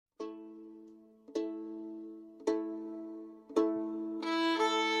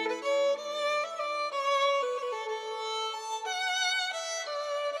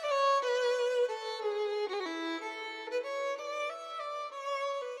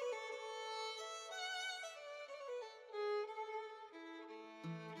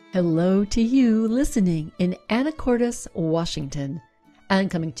Hello to you listening in Anacortes, Washington. And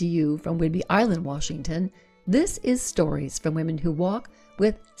coming to you from Whidbey Island, Washington, this is Stories from Women Who Walk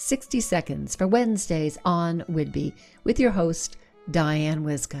with 60 Seconds for Wednesdays on Whidbey with your host, Diane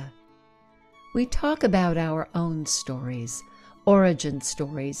Wisga. We talk about our own stories, origin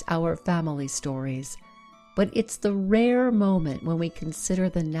stories, our family stories, but it's the rare moment when we consider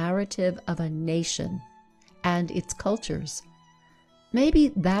the narrative of a nation and its cultures. Maybe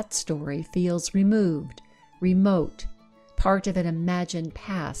that story feels removed, remote, part of an imagined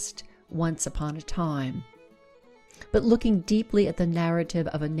past once upon a time. But looking deeply at the narrative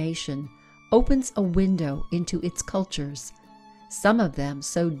of a nation opens a window into its cultures, some of them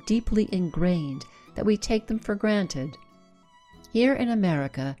so deeply ingrained that we take them for granted. Here in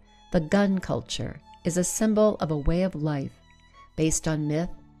America, the gun culture is a symbol of a way of life based on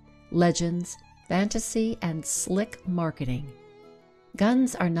myth, legends, fantasy, and slick marketing.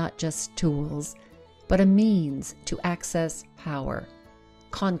 Guns are not just tools, but a means to access power,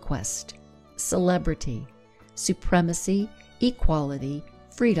 conquest, celebrity, supremacy, equality,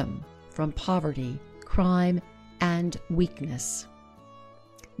 freedom from poverty, crime, and weakness.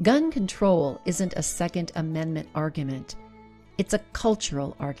 Gun control isn't a Second Amendment argument. It's a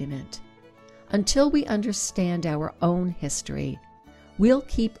cultural argument. Until we understand our own history, we'll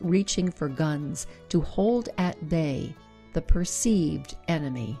keep reaching for guns to hold at bay the perceived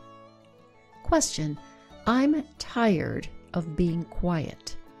enemy. Question: I'm tired of being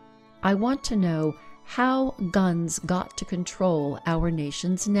quiet. I want to know how guns got to control our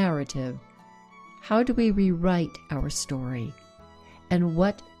nation's narrative. How do we rewrite our story? And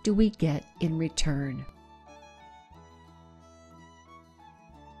what do we get in return?